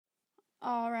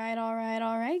All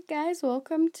right, guys.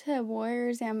 Welcome to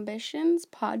Warriors Ambitions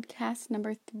podcast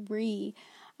number 3.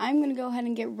 I'm going to go ahead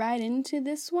and get right into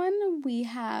this one. We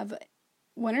have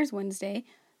Winners Wednesday.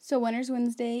 So Winners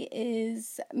Wednesday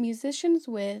is musicians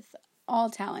with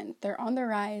all talent. They're on the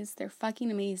rise. They're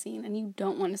fucking amazing, and you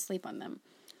don't want to sleep on them.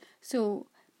 So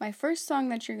my first song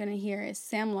that you're going to hear is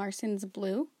Sam Larson's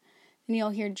Blue. Then you'll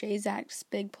hear J-Zac's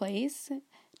Big Plays.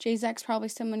 J-Zac's probably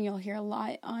someone you'll hear a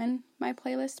lot on my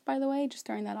playlist, by the way, just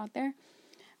throwing that out there.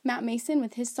 Matt Mason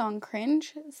with his song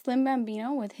Cringe, Slim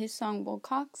Bambino with his song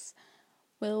Wilcox,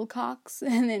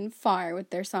 and then Far with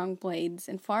their song Blades.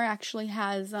 And Far actually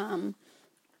has a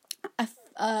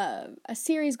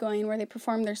series going where they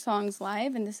perform their songs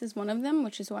live, and this is one of them,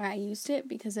 which is why I used it,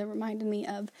 because it reminded me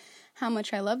of how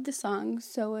much I love the song.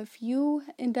 So if you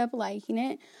end up liking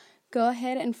it, go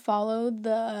ahead and follow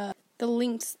the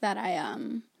links that I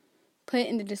put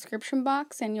in the description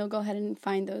box, and you'll go ahead and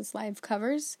find those live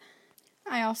covers.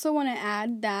 I also want to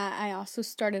add that I also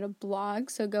started a blog,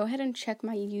 so go ahead and check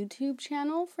my YouTube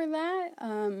channel for that.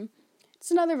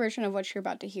 It's another version of what you're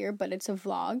about to hear, but it's a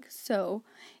vlog, so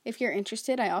if you're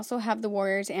interested, I also have the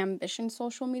Warriors Ambition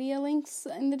social media links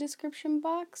in the description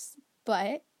box,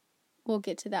 but we'll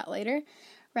get to that later.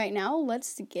 Right now,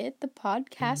 let's get the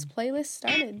podcast playlist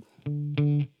started.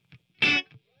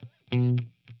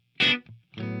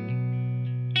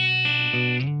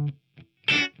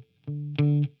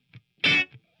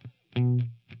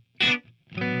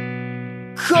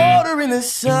 Quarter in the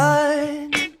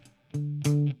sun,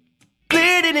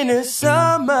 bleeding in the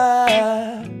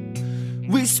summer.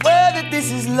 We swear that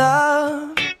this is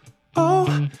love.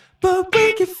 Oh, but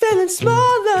we keep feeling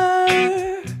smaller.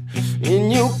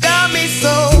 And you got me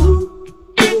so.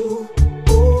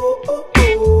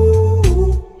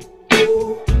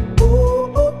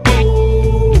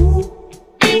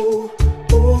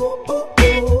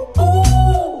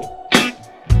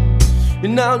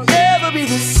 And I'll never be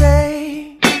the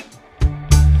same,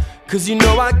 'cause you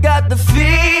know I got the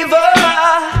fever,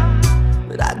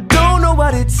 but I don't know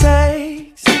what it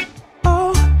takes,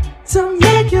 oh, to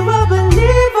make you a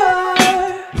believer.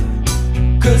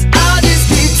 'Cause I just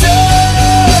keep turning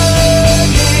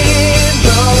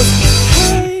those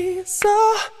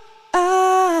hazel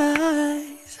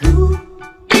eyes.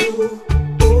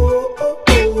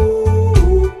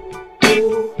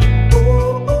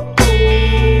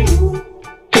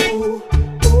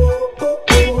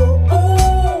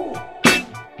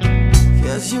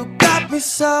 You got me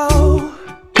so.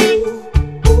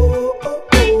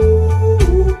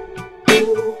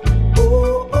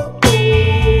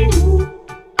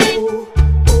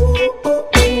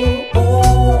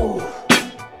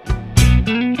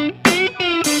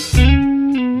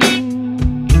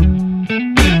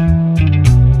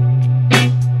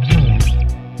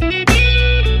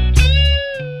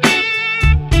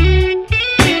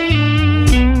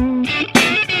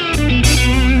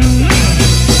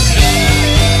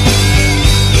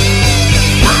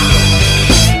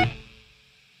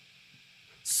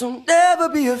 So never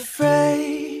be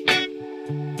afraid,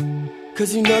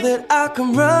 'cause you know that I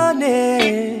come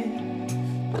running,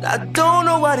 but I don't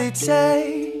know what it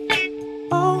takes,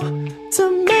 oh,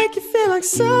 to make you feel like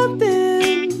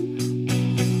something.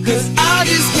 'Cause I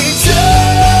just keep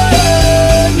turning,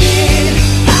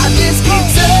 I just keep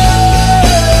turning,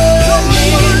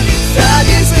 I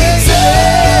just keep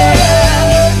turning,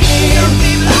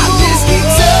 I just keep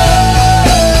turning,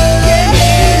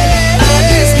 I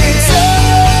just keep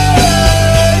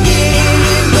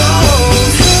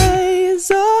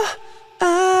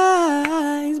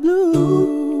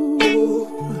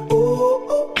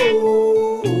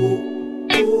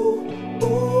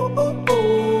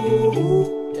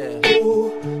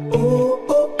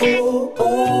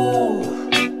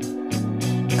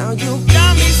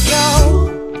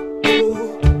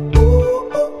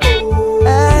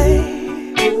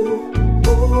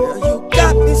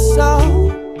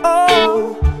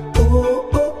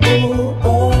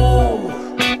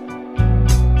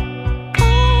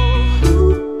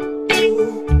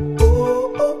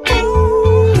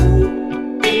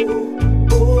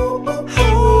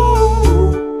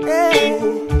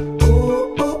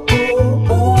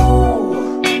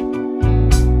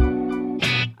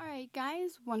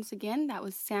Once again, that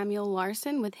was Samuel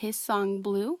Larson with his song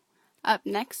Blue. Up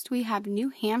next, we have New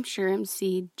Hampshire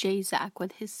MC J-Zac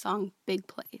with his song Big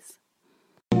Plays.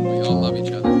 We all love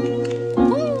each other.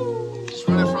 Woo! Just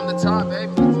run it from the top,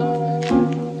 baby.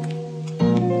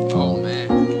 Oh,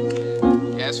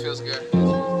 man. Yeah, this feels good.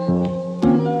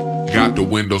 Got the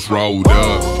windows rolled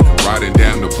up, riding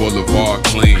down the boulevard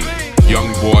clean.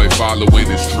 Young boy following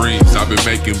his dreams, I've been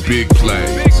making big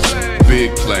plays.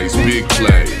 big plays, big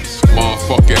plays.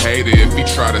 Motherfucker hater if he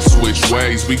try to switch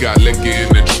ways. We got liquor in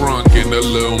the trunk and a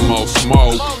little more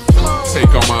smoke. Take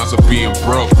our minds of being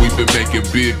broke, we've been making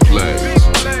big plays.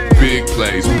 Big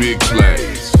plays, big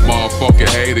plays. Motherfucker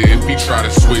hater if he try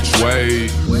to switch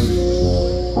ways.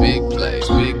 Big plays,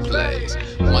 big plays.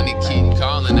 Money keep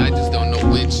calling, I just don't know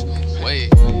which way.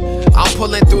 I'm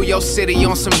pulling through your city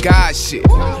on some God shit.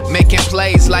 Making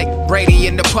plays like Brady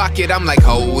in the pocket. I'm like,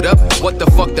 hold up, what the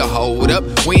fuck to hold up?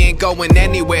 We ain't going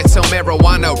anywhere till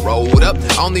marijuana rolled up.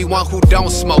 Only one who don't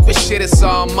smoke, this shit is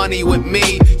all money with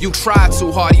me. You try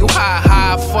too hard, you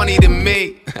high, funny to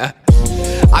me.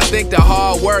 I think the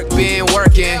hard work been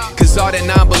working, cause all the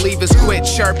non-believers quit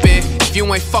chirping. If you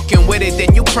ain't fucking with it,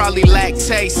 then you probably lack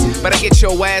taste. But I get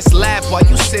your ass laughed while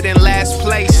you sit in last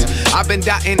place. I've been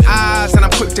dotting I's and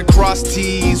I'm quick to cross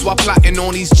T's while plotting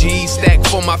on these G's stacked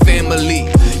for my family.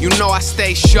 You know I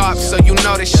stay sharp, so you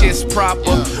know the shit's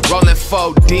proper. Rolling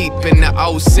 4 deep in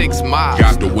the 06 miles.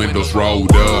 Got the windows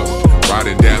rolled up,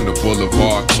 riding down the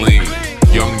boulevard clean.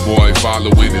 Young boy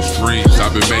following his dreams.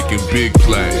 I've been making big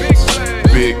plays.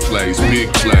 Big plays, big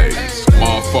plays.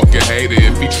 Motherfucker hater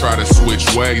if he try to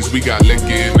switch ways. We got liquor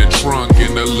in the trunk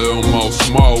and a little more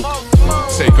smoke.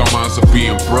 Take our minds of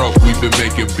being broke, we've been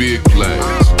making big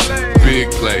plays.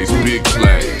 Big plays, big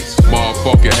plays.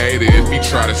 Motherfucker hater if he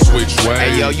try to switch ways.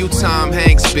 Hey yo, you Tom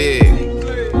Hanks big.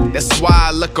 That's why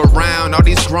I look around, all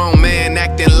these grown men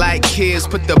acting like kids.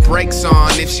 Put the brakes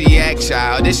on if she act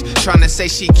childish. Tryna say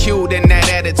she cute and that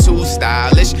attitude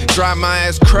stylish. Drive my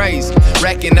ass crazy,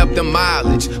 racking up the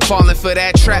mileage. Falling for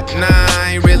that trap, nah,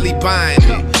 I ain't really buying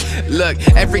it. Look,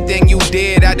 everything you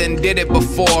did, I done did it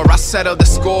before. I settled the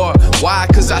score, why?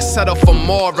 Cause I settle for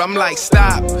more. I'm like,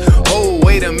 stop, oh,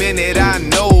 wait a minute, I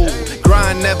know.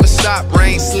 Grind never stop,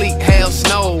 rain, sleet, hail,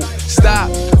 snow. Stop,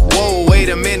 whoa, wait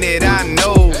a minute, I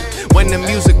know. When the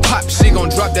music pops, she gon'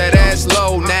 drop that ass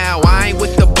low. Now I ain't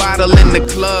with the bottle in the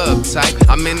club type.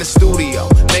 I'm in the studio,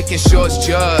 making sure it's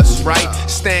just right.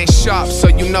 Staying sharp so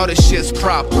you know the shit's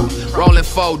proper. Rolling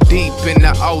 4 deep in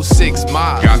the 06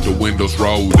 miles. Got the windows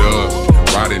rolled up,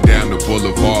 riding down the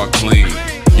boulevard clean.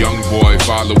 Young boy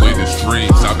following his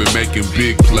dreams. I've been making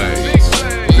big plays.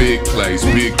 Big plays,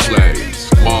 big plays.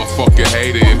 Motherfucker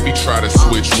hater if he try to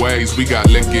switch ways. We got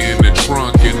liquor in the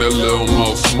trunk and a little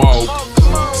more smoke.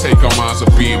 Take our minds of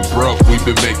being broke, we've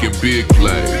been making big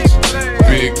plays.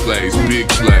 Big plays, big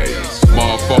plays.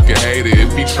 Motherfucker hater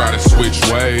if he try to switch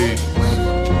ways.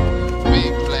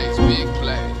 Big plays, big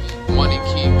plays. Money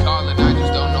keep calling, I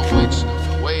just don't know which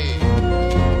way.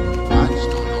 I just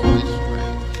don't know which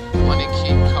way. Money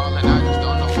keep calling, I just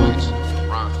don't know which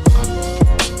rhyme.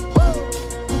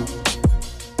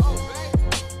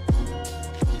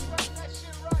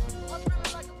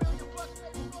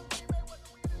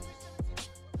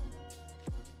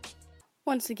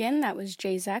 Once again, that was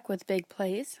J-Zack with Big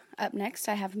Plays. Up next,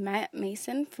 I have Matt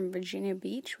Mason from Virginia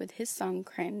Beach with his song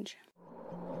Cringe.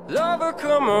 Lover,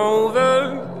 come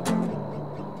over.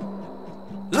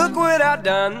 Look what I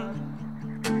done.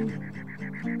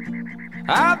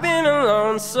 I've been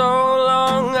alone so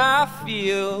long, I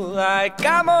feel like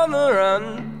I'm on the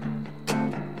run.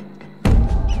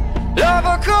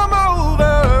 Lover, come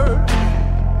over.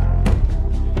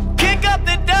 Kick up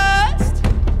the dust.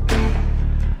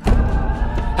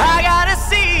 I got a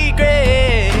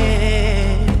secret,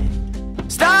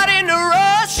 starting to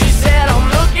rush. She said I'm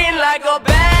looking like a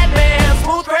bad man,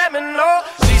 smooth criminal.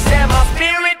 She said my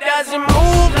spirit doesn't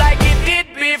move like it did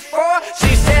before.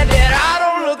 She said that I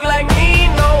don't look like me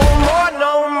no more,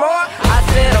 no more. I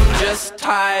said I'm just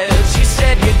tired. She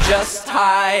said you're just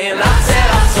high, and I said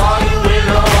I saw you in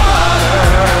the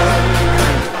water.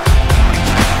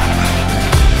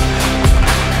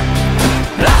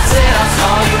 And I said I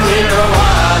saw you in the water.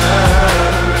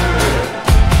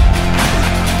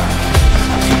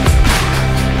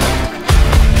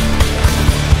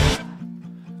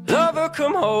 Lover,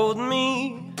 come hold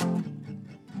me.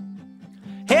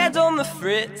 Head on the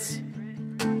fritz.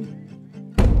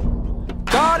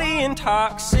 Gaudy,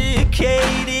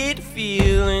 intoxicated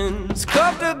feelings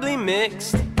comfortably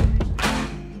mixed.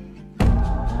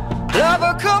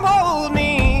 Lover, come hold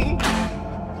me.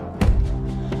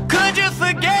 Could you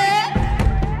forget?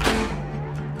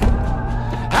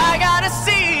 I got a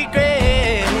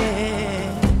secret,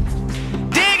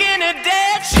 digging a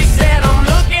ditch. She said I'm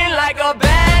looking like a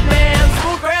bad man,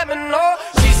 smooth criminal.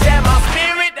 She said my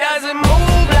spirit doesn't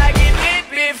move like it did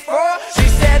before. She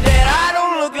said that I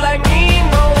don't look like me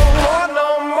no more, no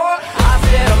more. I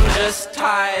said I'm just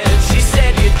tired. She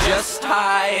said you're just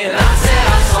high, and I said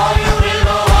I saw you in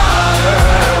the water.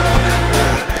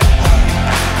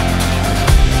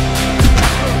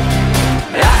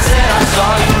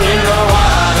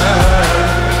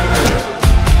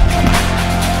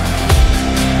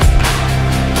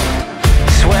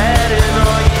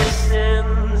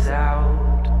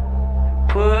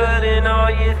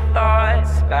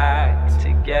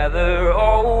 together.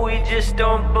 Oh, we just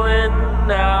don't blend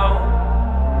now.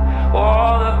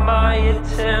 All of my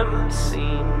attempts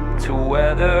seem to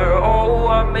weather. Oh,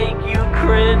 I make you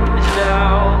cringe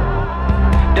now.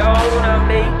 Don't I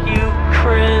make you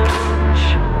cringe?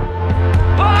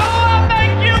 Oh, I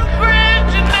make you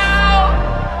cringe now.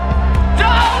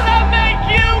 Don't I make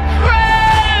you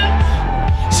cringe?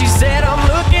 She said I'm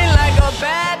looking like a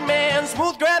bad man,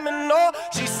 smooth criminal.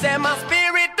 She said my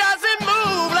spirit doesn't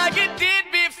move like it did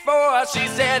before. She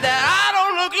said that I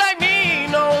don't look like me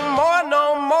no more,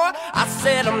 no more. I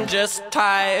said I'm just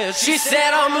tired. She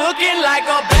said I'm looking like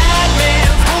a bad man,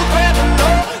 smooth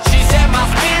criminal. She said my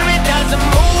spirit doesn't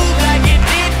move like it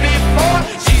did before.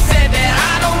 She said that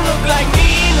I don't look like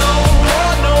me no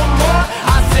more, no more.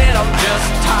 I said I'm just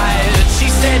tired. She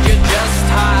said you're just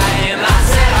tired. And I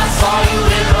said I saw you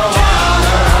in the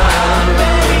water.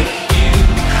 Make you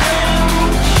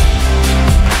cringe.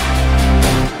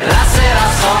 And I said I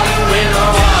saw you in the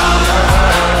water.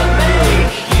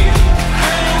 Make you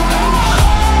cringe.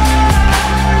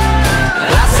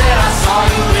 And I said I saw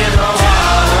you in the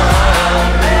water.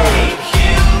 Make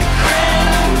you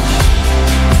cringe.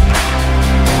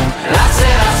 And I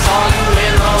said I saw you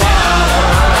in the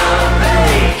water.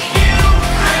 Make you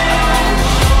cringe.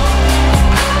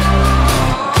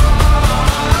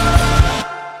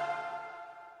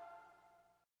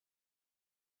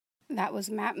 That was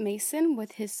Matt Mason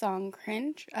with his song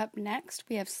Cringe. Up next,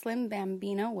 we have Slim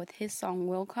Bambino with his song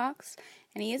Wilcox.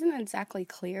 And he isn't exactly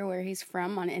clear where he's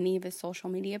from on any of his social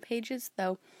media pages,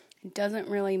 though it doesn't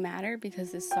really matter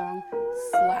because this song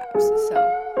slaps. So,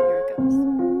 here it goes.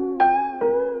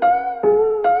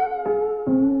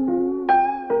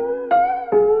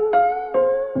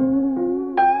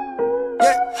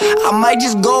 I might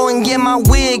just go and get my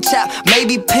wig chopped,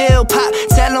 maybe pill pop.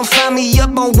 Tell them find me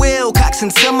up on Wilcox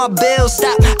until my bills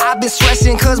stop. I've been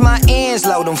stressing cause my ends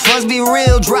low, them funds be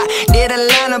real dry. Did a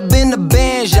line up in the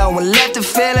Benz, yo, and left it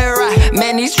feeling right.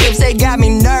 Man, these trips, they got me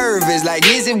nervous, like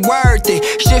is it worth it?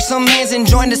 Shook some hands and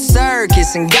joined the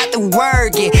circus and got to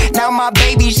working. Now my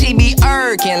baby, she be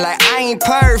irking, like I ain't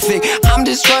perfect. I'm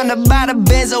just trying to buy the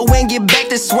Benzo and get back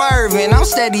to swerving. I'm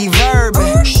steady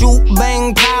verbing, shoot,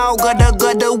 bang, pow, gudda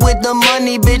with the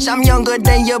money, bitch. I'm younger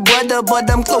than your brother, but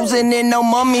I'm closing in on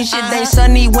mommy. Shit ain't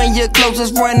sunny when your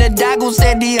closest friend, the doggo,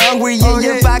 said he hungry. In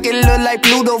your pocket look like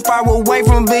Pluto, far away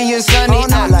from being sunny.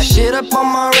 I like shit up on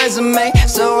my resume,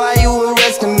 so why you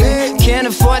arresting me? Can't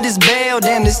afford this bail,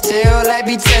 damn this tail like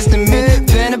be testing me.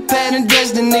 Pen a pad and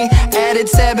destiny, added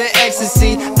tab of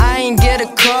ecstasy. I ain't get a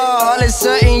call, all of a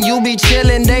sudden you be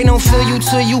chillin'. They don't feel you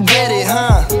till you get it,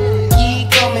 huh?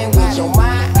 Keep coming with your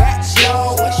mind,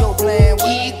 slow, what's your plan?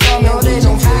 Keep coming, they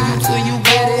don't feel you till you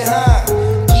get it, huh?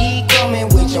 Keep coming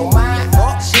with your mind,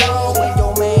 slow, when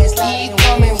your man's keep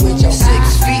coming with your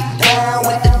 6 feet down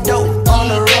with the dope on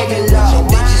the regular.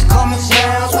 Bitches coming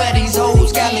round, swear these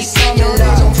hoes got me singing loud.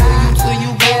 They don't feel you till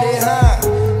you get it, huh?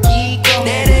 Keep coming,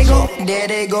 there they go, there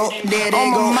they go, there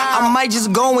they go. I might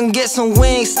just go and get some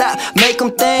Wingstop, make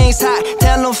them things hot.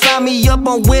 Tell them find me up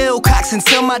on Wilcox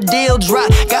until my deal drop.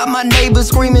 Got my neighbors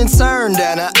screaming turn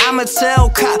down, I'ma tell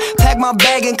cop. Pack my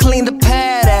bag and clean the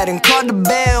pad out and call the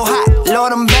bell hot.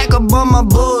 Lord, I'm back up on my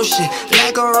bullshit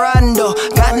like a rondo.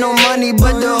 Got no money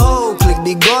but the whole clique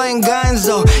be going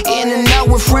gonzo. In and out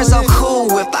with friends I'm cool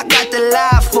with, I got the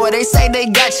lie for. They say they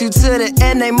got you to the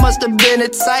end, they must have been a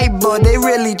typo. They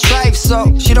really tripe,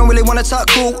 so she don't really wanna talk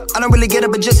cool. I don't really get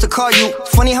it, but just to call you.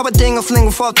 Funny how a thing a fling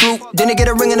will fall through. Then they get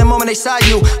a ring in the moment they saw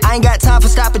you. I ain't got time for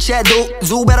stop and chat, dude.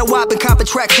 Zoo better whop and cop a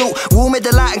track too. Woo made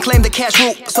the lot and claim the cash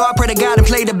root. So I pray to God and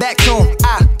play the back tune.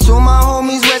 To my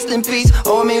homies, rest in peace.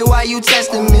 Homie, why you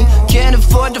testing me? Can't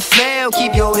afford to fail.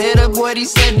 Keep your head up, what he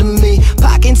said to me.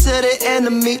 Pocking to the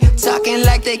enemy, talking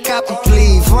like they cop a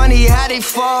plea. Funny how they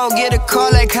fall, get a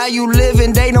call like how you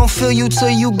living. They don't feel you till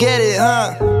you get it,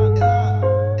 huh?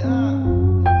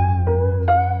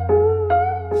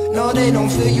 No, they don't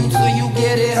feel you till you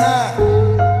get it, huh?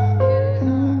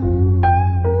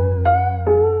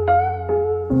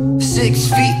 6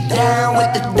 feet down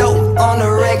with the dope on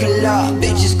the regular.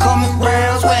 Bitches coming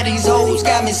round, swear these hoes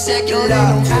got me secular. They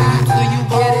don't feel you till you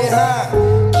get it, huh?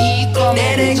 Keep coming,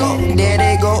 there they go, there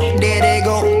they go, there they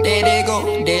go, there they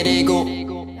go, there they go.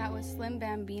 That was Slim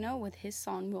Bambino with his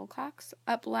song Wilcox.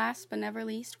 Up last but never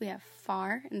least, we have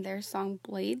Far and their song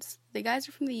Blades. The guys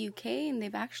are from the UK and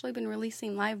they've actually been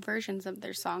releasing live versions of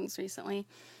their songs recently.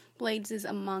 Blades is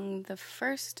among the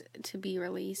first to be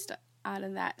released out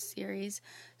of that series,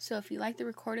 so if you like the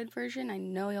recorded version, I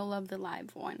know you'll love the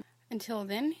live one. Until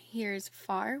then, here's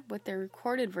Far with their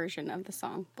recorded version of the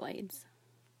song Blades.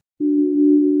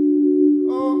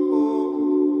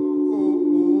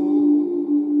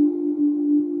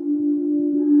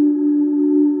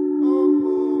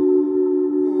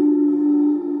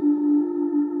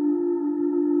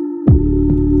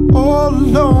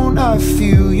 I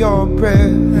feel your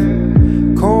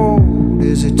breath, cold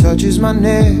as it touches my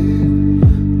neck,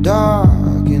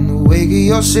 dark in the wake of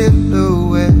your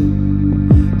silhouette.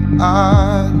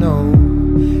 I know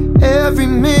every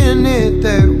minute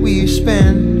that we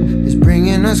spend is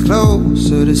bringing us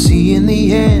closer to seeing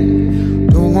the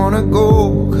end. Don't wanna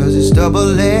go, cause it's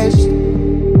double-edged.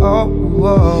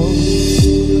 Oh,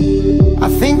 I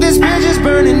think this bridge is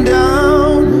burning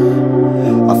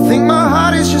down. I think my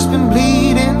heart has just been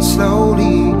bleeding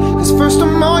slowly. Cause first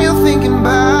I'm all you're thinking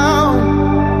about,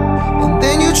 and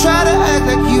then you try to act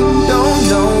like you don't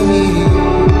know me.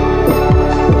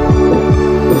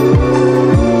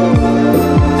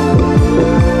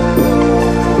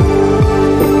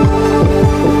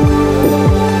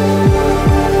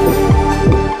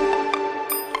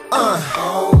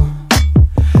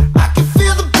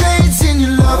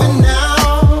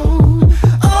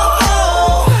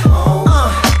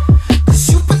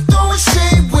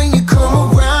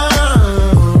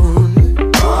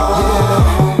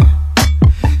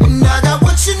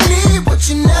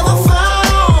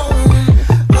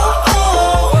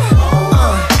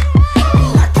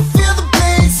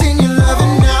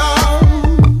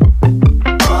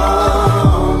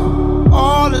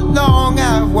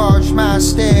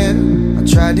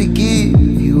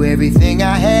 Everything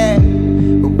I had,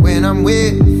 but when I'm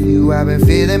with you, I've been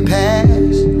feeling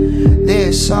past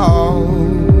this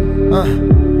song.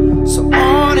 So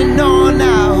on and on,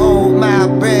 I hold my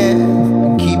breath,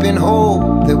 and keeping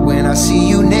hope that when I see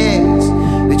you next,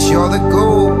 that you're the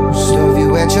ghost of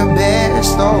you at your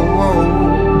best. Oh,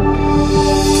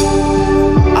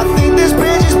 I think this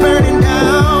bridge is burning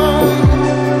down.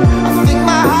 I think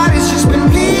my heart has just been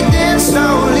bleeding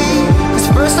slowly. Cause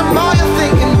first I'm all you're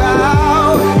thinking about,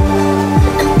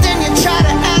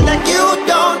 you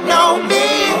don't know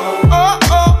me. Oh,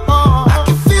 oh, oh. I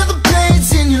can feel the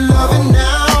blades in your loving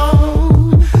now.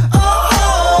 Oh,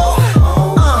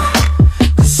 oh, oh.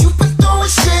 Cause you've been throwing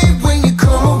shade when you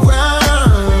come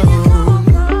around.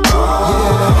 Yeah.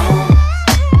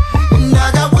 And I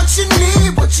got what you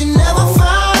need, what you never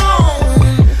found.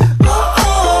 Oh,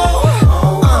 oh,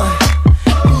 oh.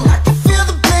 And I can feel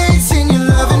the blades in your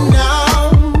loving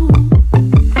now.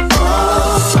 Oh,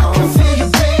 I can feel your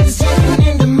blades getting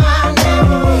into my.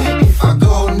 If I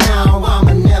go now,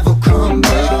 I'ma never come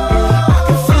back. I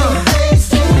can feel the blades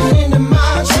digging into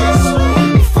my chest.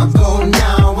 If I go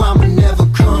now, I'ma never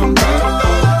come back.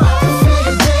 I can feel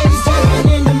the blades digging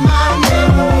into my neck.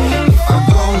 If I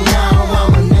go now,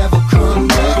 I'ma never come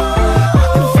back. I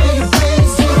can feel the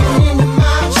blades digging into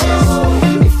my chest.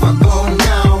 If I go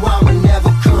now, I'ma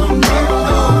never come back.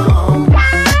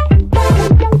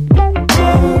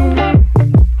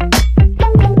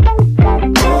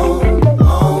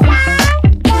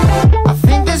 I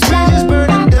think this bridge is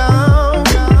burning down.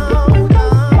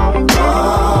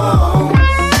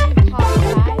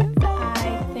 I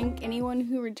thank anyone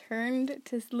who returned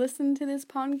to listen to this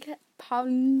podcast,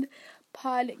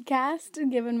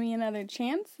 giving me another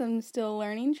chance. I'm still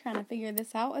learning, trying to figure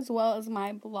this out, as well as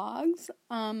my vlogs.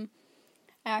 I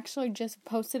actually just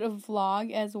posted a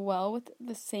vlog as well with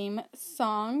the same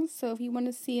songs, so if you want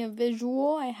to see a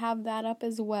visual, I have that up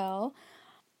as well.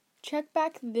 Check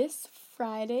back this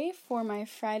Friday for my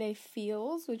Friday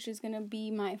Feels, which is going to be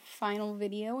my final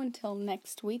video until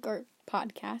next week, or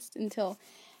podcast until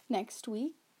next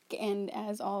week. And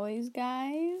as always,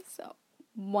 guys,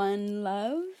 one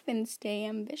love and stay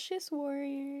ambitious,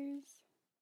 warriors.